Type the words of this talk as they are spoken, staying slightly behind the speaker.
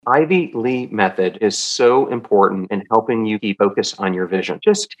Ivy Lee method is so important in helping you keep focus on your vision.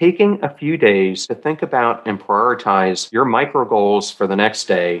 Just taking a few days to think about and prioritize your micro goals for the next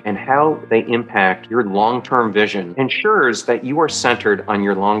day and how they impact your long-term vision ensures that you are centered on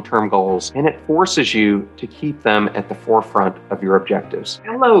your long-term goals, and it forces you to keep them at the forefront of your objectives.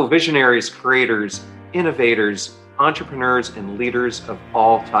 Hello, visionaries, creators, innovators, entrepreneurs, and leaders of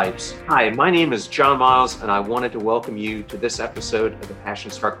all types. Hi, my name is John Miles, and I wanted to welcome you to this episode of the Passion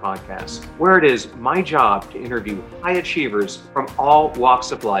Struck podcast, where it is my job to interview high achievers from all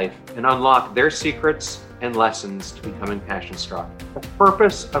walks of life and unlock their secrets and lessons to becoming passion struck. The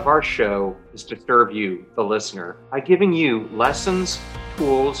purpose of our show is to serve you, the listener, by giving you lessons,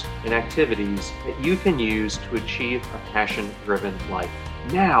 tools, and activities that you can use to achieve a passion-driven life.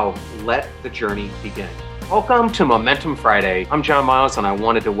 Now, let the journey begin. Welcome to Momentum Friday. I'm John Miles, and I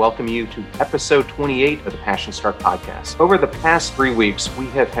wanted to welcome you to episode 28 of the Passion Struck podcast. Over the past 3 weeks, we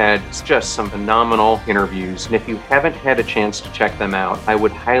have had just some phenomenal interviews, and if you haven't had a chance to check them out, I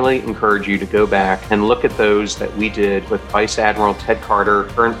would highly encourage you to go back and look at those that we did with Vice Admiral Ted Carter,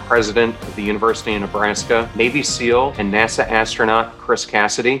 current president of the University of Nebraska, Navy SEAL and NASA astronaut Chris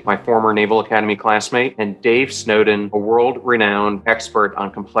Cassidy, my former Naval Academy classmate, and Dave Snowden, a world-renowned expert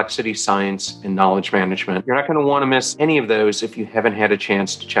on complexity science and knowledge management. You're not going to want to miss any of those if you haven't had a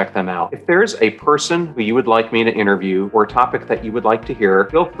chance to check them out. If there's a person who you would like me to interview or a topic that you would like to hear,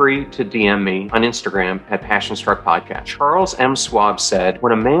 feel free to DM me on Instagram at Passion Struck Podcast. Charles M. Schwab said,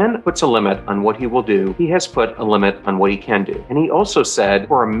 when a man puts a limit on what he will do, he has put a limit on what he can do. And he also said,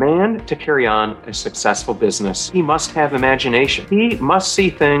 for a man to carry on a successful business, he must have imagination. He must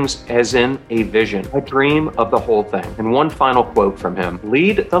see things as in a vision, a dream of the whole thing. And one final quote from him,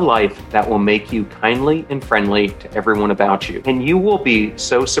 lead the life that will make you kindly and friendly to everyone about you, and you will be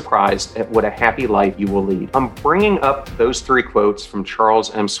so surprised at what a happy life you will lead. I'm bringing up those 3 quotes from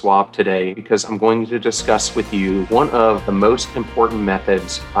Charles M. Schwab today because I'm going to discuss with you one of the most important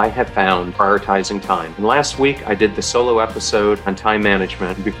methods I have found prioritizing time. And last week, I did the solo episode on time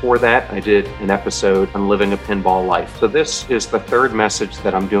management. And before that, I did an episode on living a pinball life. So this is the 3rd message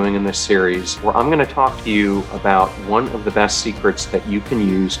that I'm doing in this series, where I'm going to talk to you about one of the best secrets that you can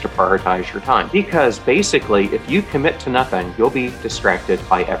use to prioritize your time. Because basically, if you commit to nothing, you'll be distracted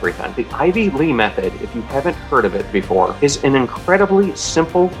by everything. The Ivy Lee method, if you haven't heard of it before, is an incredibly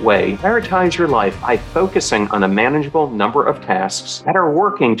simple way to prioritize your life by focusing on a manageable number of tasks that are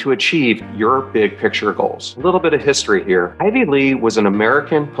working to achieve your big picture goals. A little bit of history here. Ivy Lee was an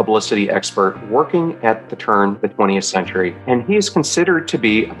American publicity expert working at the turn of the 20th century, and he is considered to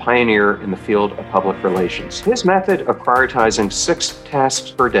be a pioneer in the field of public relations. His method of prioritizing 6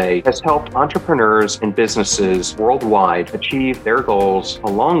 tasks per day has helped entrepreneurs and businesses worldwide achieve their goals,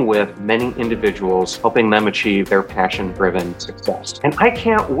 along with many individuals helping them achieve their passion-driven success. And I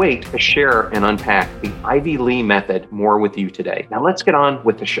can't wait to share and unpack the Ivy Lee method more with you today. Now let's get on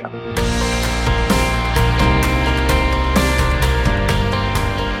with the show.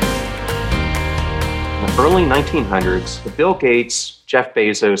 In the early 1900s, the Bill Gates, Jeff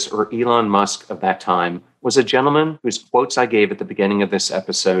Bezos, or Elon Musk of that time was a gentleman whose quotes I gave at the beginning of this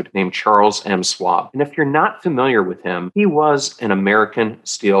episode named Charles M. Schwab. And if you're not familiar with him, he was an American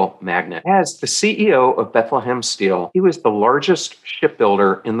steel magnate. As the CEO of Bethlehem Steel, he was the largest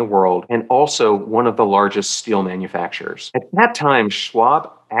shipbuilder in the world and also one of the largest steel manufacturers. At that time,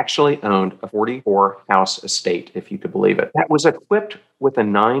 Schwab actually owned a 44-house estate, if you could believe it, that was equipped with a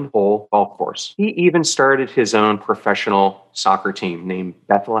 9-hole golf course. He even started his own professional soccer team named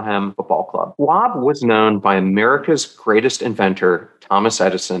Bethlehem Football Club. Schwab was known by America's greatest inventor, Thomas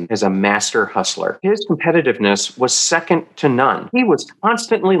Edison, as a master hustler. His competitiveness was second to none. He was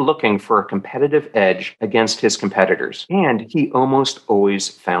constantly looking for a competitive edge against his competitors, and he almost always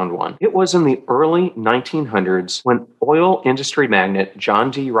found one. It was in the early 1900s when oil industry magnate John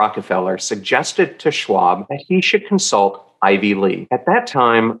D. Rockefeller suggested to Schwab that he should consult Ivy Lee. At that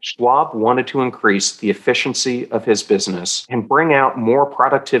time, Schwab wanted to increase the efficiency of his business and bring out more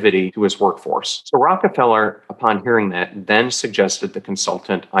productivity to his workforce. So Rockefeller, upon hearing that, then suggested the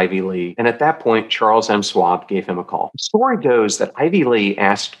consultant Ivy Lee. And at that point, Charles M. Schwab gave him a call. The story goes that Ivy Lee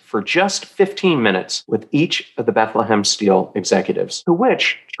asked for just 15 minutes with each of the Bethlehem Steel executives, to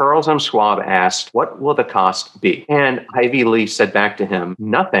which Charles M. Schwab asked, what will the cost be? And Ivy Lee said back to him,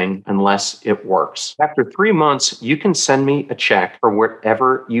 nothing unless it works. After 3 months, you can send me me a check for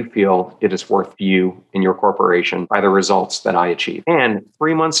whatever you feel it is worth for you and your corporation by the results that I achieve. And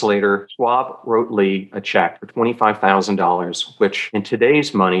 3 months later, Schwab wrote Lee a check for $25,000, which in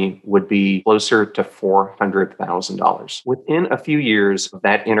today's money would be closer to $400,000. Within a few years of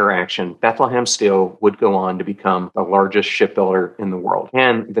that interaction, Bethlehem Steel would go on to become the largest shipbuilder in the world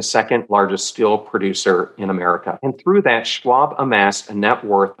and the second largest steel producer in America. And through that, Schwab amassed a net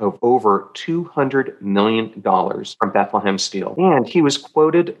worth of over $200 million from Bethlehem Steel. And he was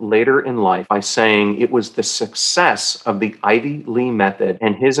quoted later in life by saying it was the success of the Ivy Lee method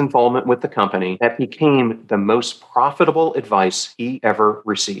and his involvement with the company that became the most profitable advice he ever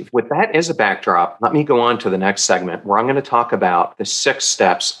received. With that as a backdrop, let me go on to the next segment where I'm going to talk about the 6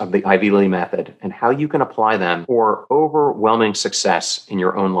 steps of the Ivy Lee method and how you can apply them for overwhelming success in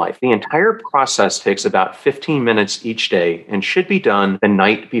your own life. The entire process takes about 15 minutes each day and should be done the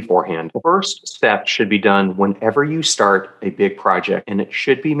night beforehand. The first step should be done whenever you start a big project, and it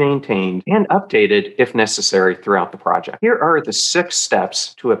should be maintained and updated if necessary throughout the project. Here are the 6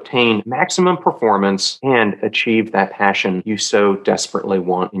 steps to obtain maximum performance and achieve that passion you so desperately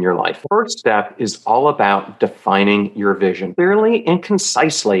want in your life. The first step is all about defining your vision. Clearly and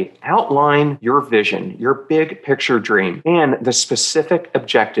concisely outline your vision, your big picture dream, and the specific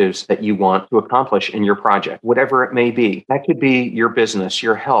objectives that you want to accomplish in your project, whatever it may be. That could be your business,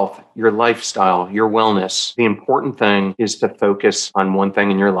 your health, your lifestyle, your wellness. The important thing is to focus on one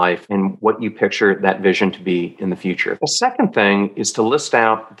thing in your life and what you picture that vision to be in the future. The second thing is to list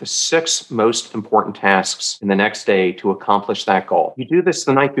out the 6 most important tasks in the next day to accomplish that goal. You do this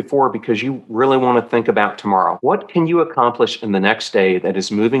the night before because you really want to think about tomorrow. What can you accomplish in the next day that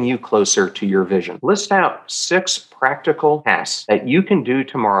is moving you closer to your vision? List out 6 practical tasks that you can do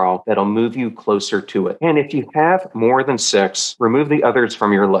tomorrow that'll move you closer to it. And if you have more than 6, remove the others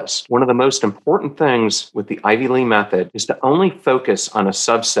from your list. One of the most important things with the Ivy Lee method is to only focus on a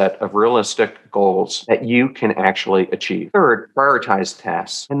subset of realistic goals that you can actually achieve. Third, prioritize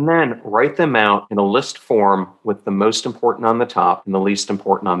tasks and then write them out in a list form with the most important on the top and the least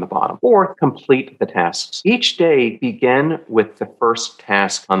important on the bottom. Fourth, complete the tasks. Each day, begin with the first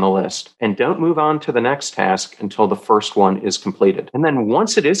task on the list and don't move on to the next task until the first one is completed. And then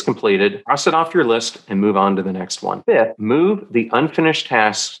once it is completed, cross it off your list and move on to the next one. Fifth, move the unfinished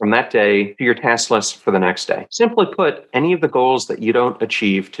tasks from that day to your task list for the next day. Simply put, any of the goals that you don't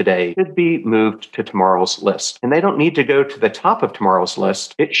achieve today should be moved to tomorrow's list. And they don't need to go to the top of tomorrow's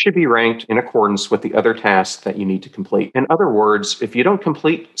list. It should be ranked in accordance with the other tasks that you need to complete. In other words, if you don't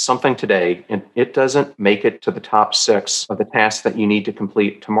complete something today and it doesn't make it to the top 6 of the tasks that you need to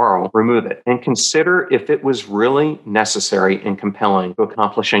complete tomorrow, remove it and consider if it was really necessary and compelling to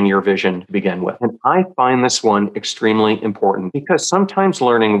accomplishing your vision to begin with. And I find this one extremely important because sometimes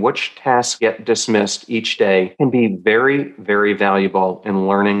learning which tasks get dismissed each day can be very, very valuable in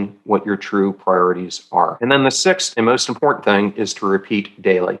learning what your true priorities are. And then the 6th and most important thing is to repeat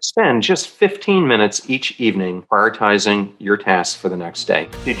daily. Spend just 15 minutes each evening prioritizing your tasks for the next day.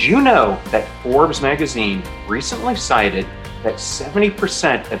 Did you know that Forbes magazine recently cited that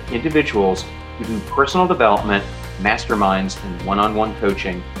 70% of individuals who do personal development, masterminds, and one-on-one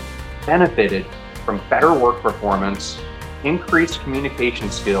coaching benefited from better work performance, increased communication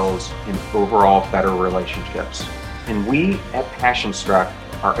skills, and overall better relationships? And we at PassionStruck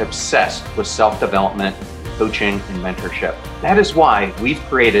are obsessed with self-development, coaching, and mentorship. That is why we've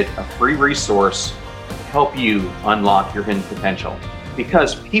created a free resource to help you unlock your hidden potential.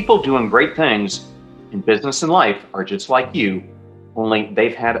 Because people doing great things in business and life are just like you, only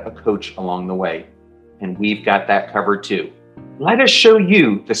they've had a coach along the way. And we've got that covered too. Let us show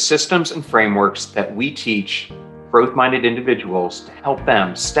you the systems and frameworks that we teach growth-minded individuals to help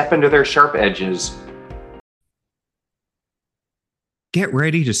them step into their sharp edges. Get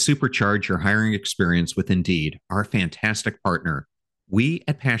ready to supercharge your hiring experience with Indeed, our fantastic partner. We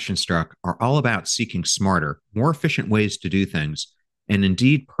at PassionStruck are all about seeking smarter, more efficient ways to do things, and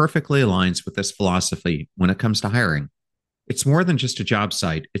Indeed perfectly aligns with this philosophy when it comes to hiring. It's more than just a job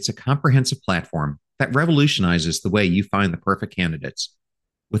site, it's a comprehensive platform that revolutionizes the way you find the perfect candidates.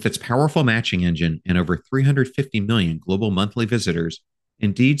 With its powerful matching engine and over 350 million global monthly visitors,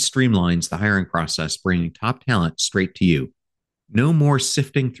 Indeed streamlines the hiring process, bringing top talent straight to you. No more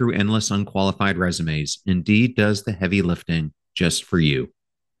sifting through endless unqualified resumes. Indeed does the heavy lifting just for you.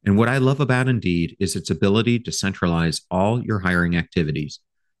 And what I love about Indeed is its ability to centralize all your hiring activities,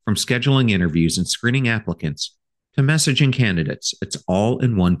 from scheduling interviews and screening applicants to messaging candidates. It's all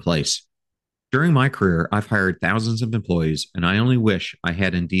in one place. During my career, I've hired thousands of employees, and I only wish I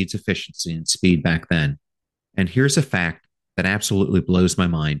had Indeed's efficiency and speed back then. And here's a fact that absolutely blows my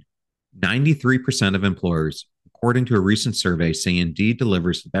mind. 93% of employers according to a recent survey saying Indeed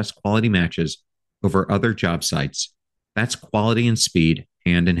delivers the best quality matches over other job sites. That's quality and speed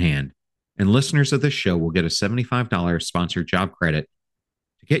hand in hand. And listeners of this show will get a $75 sponsored job credit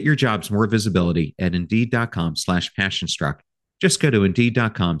to get your jobs more visibility at Indeed.com/PassionStruck. Just go to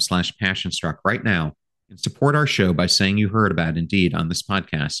Indeed.com/PassionStruck right now and support our show by saying you heard about Indeed on this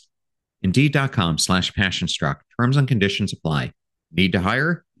podcast. Indeed.com/PassionStruck. Terms and conditions apply. Need to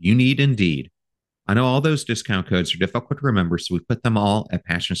hire? You need Indeed. I know all those discount codes are difficult to remember, so we put them all at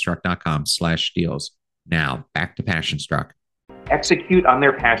PassionStruck.com/deals. Now, back to PassionStruck. Execute on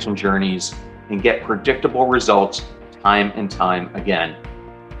their passion journeys and get predictable results time and time again.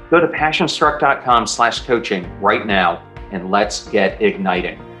 Go to PassionStruck.com/coaching right now and let's get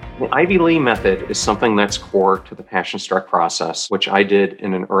igniting. The Ivy Lee method is something that's core to the PassionStruck process, which I did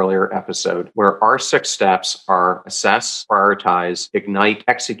in an earlier episode, where our 6 steps are assess, prioritize, ignite,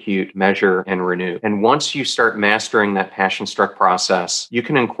 execute, measure, and renew. And once you start mastering that PassionStruck process, you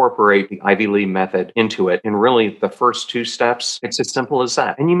can incorporate the Ivy Lee method into it. And really, the first 2 steps, it's as simple as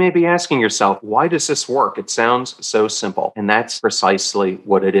that. And you may be asking yourself, why does this work? It sounds so simple. And that's precisely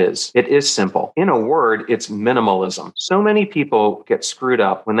what it is. It is simple. In a word, it's minimalism. So many people get screwed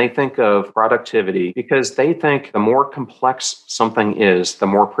up when they think of productivity because they think the more complex something is, the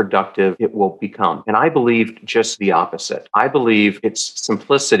more productive it will become. And I believe just the opposite. I believe it's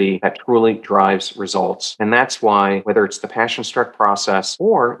simplicity that truly drives results. And that's why, whether it's the PassionStruck process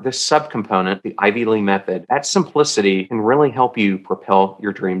or this subcomponent, the Ivy Lee method, that simplicity can really help you propel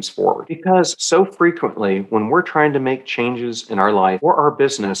your dreams forward. Because so frequently, when we're trying to make changes in our life or our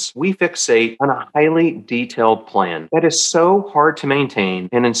business, we fixate on a highly detailed plan that is so hard to maintain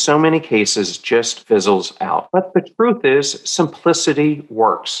and in so many cases just fizzles out. But the truth is, simplicity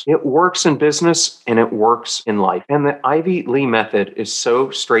works. It works in business and it works in life. And the Ivy Lee method is so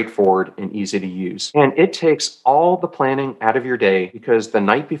straightforward and easy to use. And it takes all the planning out of your day because the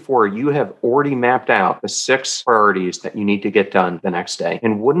night before you have already mapped out the 6 priorities that you need to get done the next day.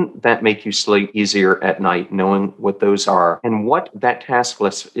 And wouldn't that make you sleep easier at night knowing what those are and what that task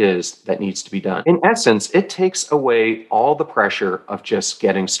list is that needs to be done? In essence, it takes away all the pressure of just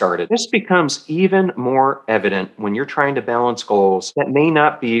getting started. This becomes even more evident when you're trying to balance goals that may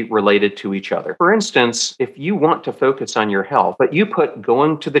not be related to each other. For instance, if you want to focus on your health, but you put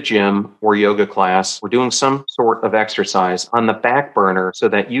going to the gym or yoga class or doing some sort of exercise on the back burner so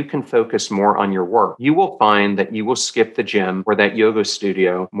that you can focus more on your work, you will find that you will skip the gym or that yoga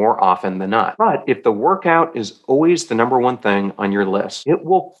studio more often than not. But if the workout is always the number one thing on your list, it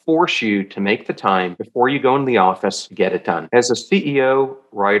will force you to make the time before you go into the office to get it done. As a CEO,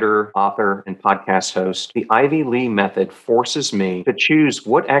 writer, author, and podcast host, the Ivy Lee method forces me to choose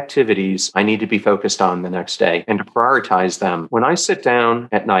what activities I need to be focused on the next day and to prioritize them. When I sit down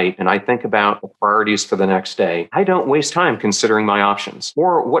at night and I think about the priorities for the next day, I don't waste time considering my options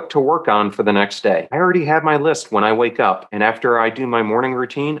or what to work on for the next day. I already have my list when I wake up, and after I do my morning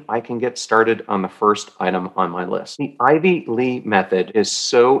routine, I can get started on the first item on my list. The Ivy Lee method is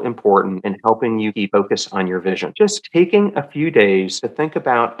so important in helping you keep focus on your vision. Just taking a few days to think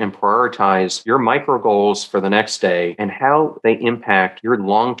about and prioritize your micro goals for the next day and how they impact your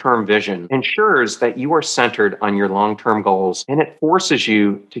long-term vision ensures that you are centered on your long-term goals, and it forces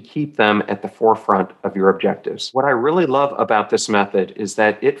you to keep them at the forefront of your objectives. What I really love about this method is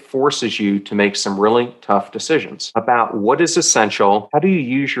that it forces you to make some really tough decisions about what is essential, how do you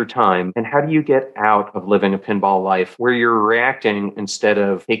use your time, and how do you get out of living a pinball life where you're reacting instead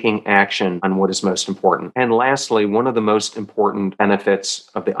of taking action on what is most important. And lastly, one of the most important benefits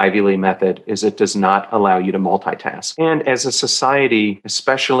of the Ivy Lee method is it does not allow you to multitask. And as a society,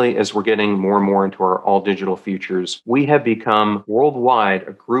 especially as we're getting more and more into our all digital futures, we have become worldwide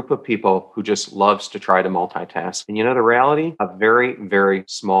a group of people who just loves to try to multitask. And you know the reality? A very, very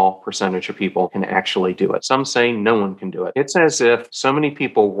small percentage of people can actually do it. Some say no one can do it. It's as if so many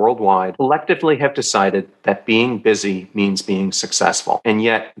people worldwide collectively have decided that being busy means being successful. And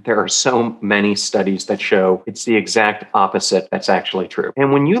yet there are so many studies that show it's the exact opposite that's actually true.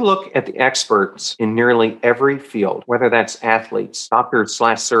 And when you look at the experts in nearly every field, whether that's athletes,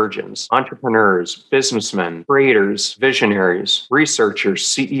 doctors/surgeons, entrepreneurs, businessmen, creators, visionaries, researchers,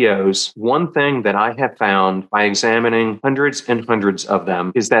 CEOs, one thing that I have found by examining hundreds and hundreds of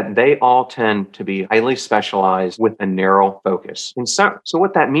them is that they all tend to be highly specialized with a narrow focus. And so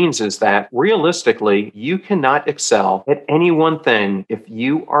what that means is that realistically, you cannot excel at any one thing if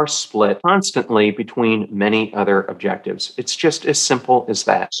you are split constantly between many other objectives. It's just as simple simple as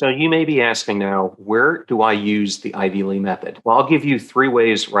that. So you may be asking now, where do I use the Ivy Lee method? Well, I'll give you 3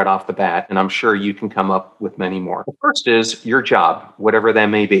 ways right off the bat, and I'm sure you can come up with many more. The first is your job, whatever that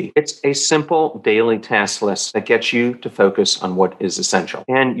may be. It's a simple daily task list that gets you to focus on what is essential.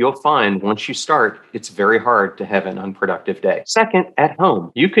 And you'll find once you start, it's very hard to have an unproductive day. Second, at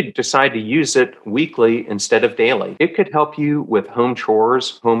home, you could decide to use it weekly instead of daily. It could help you with home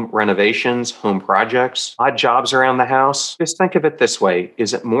chores, home renovations, home projects, odd jobs around the house. Just think of it this way.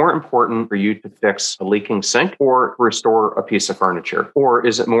 Is it more important for you to fix a leaking sink or restore a piece of furniture? Or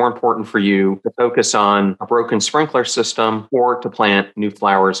is it more important for you to focus on a broken sprinkler system or to plant new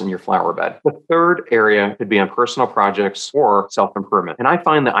flowers in your flower bed? The third area could be on personal projects or self-improvement. And I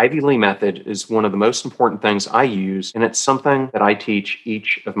find the Ivy Lee method is one of the most important things I use, and it's something that I teach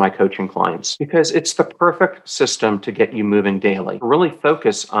each of my coaching clients because it's the perfect system to get you moving daily. Really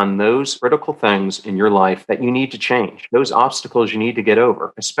focus on those critical things in your life that you need to change, those obstacles you need to get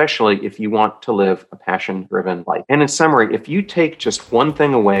over, especially if you want to live a passion-driven life. And in summary, if you take just one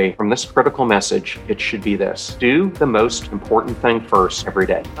thing away from this critical message, it should be this: do the most important thing first every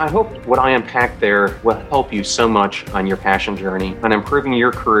day. I hope what I unpacked there will help you so much on your passion journey, on improving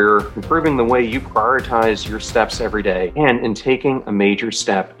your career, improving the way you prioritize your steps every day, and in taking a major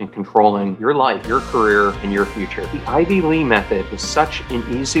step in controlling your life, your career, and your future. The Ivy Lee method is such an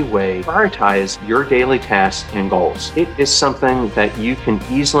easy way to prioritize your daily tasks and goals. It is something that you can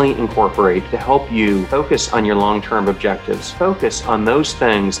easily incorporate to help you focus on your long-term objectives, focus on those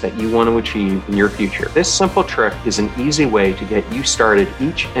things that you want to achieve in your future. This simple trick is an easy way to get you started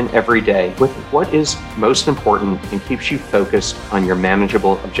each and every day with what is most important and keeps you focused on your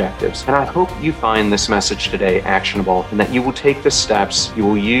manageable objectives. And I hope you find this message today actionable and that you will take the steps, you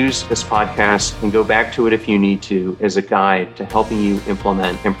will use this podcast and go back to it if you need to as a guide to helping you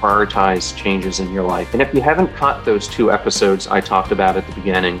implement and prioritize changes in your life. And if you haven't caught those 2 episodes I talked about at the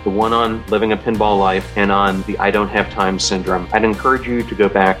beginning, the one on living a pinball life and on the I don't have time syndrome, I'd encourage you to go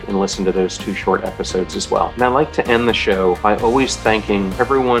back and listen to those 2 short episodes as well. And I like to end the show by always thanking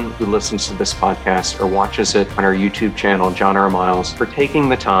everyone who listens to this podcast or watches it on our YouTube channel, John R. Miles, for taking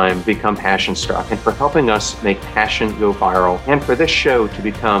the time to become passion struck and for helping us make passion go viral, and for this show to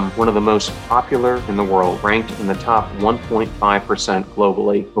become one of the most popular in the world, ranked in the top 1.5%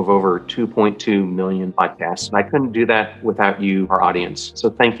 globally of over 2.2 million podcasts. And I couldn't do that without you, our audience. So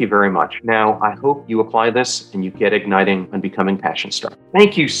thank you very much. Now, I hope you apply this and you get igniting on becoming passion struck.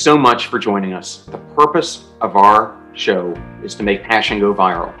 Thank you so much for joining us. The purpose of our show is to make passion go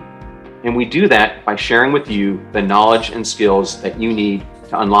viral. And we do that by sharing with you the knowledge and skills that you need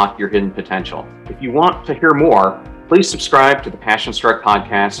to unlock your hidden potential. If you want to hear more, please subscribe to the Passion Struck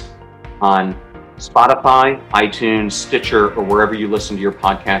podcast on Spotify, iTunes, Stitcher, or wherever you listen to your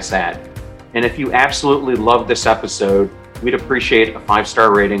podcasts at. And if you absolutely love this episode, we'd appreciate a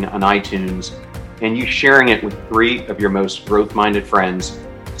 5-star rating on iTunes and you sharing it with 3 of your most growth-minded friends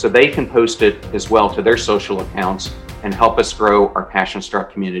so they can post it as well to their social accounts and help us grow our Passion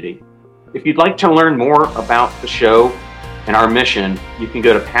Struck community. If you'd like to learn more about the show and our mission, you can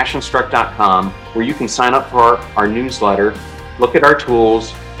go to passionstruck.com where you can sign up for our newsletter, look at our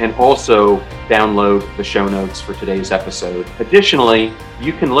tools, and also download the show notes for today's episode. Additionally,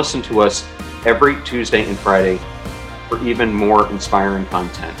 you can listen to us every Tuesday and Friday for even more inspiring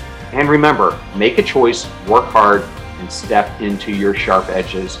content. And remember, make a choice, work hard, and step into your sharp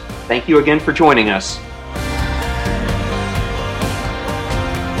edges. Thank you again for joining us.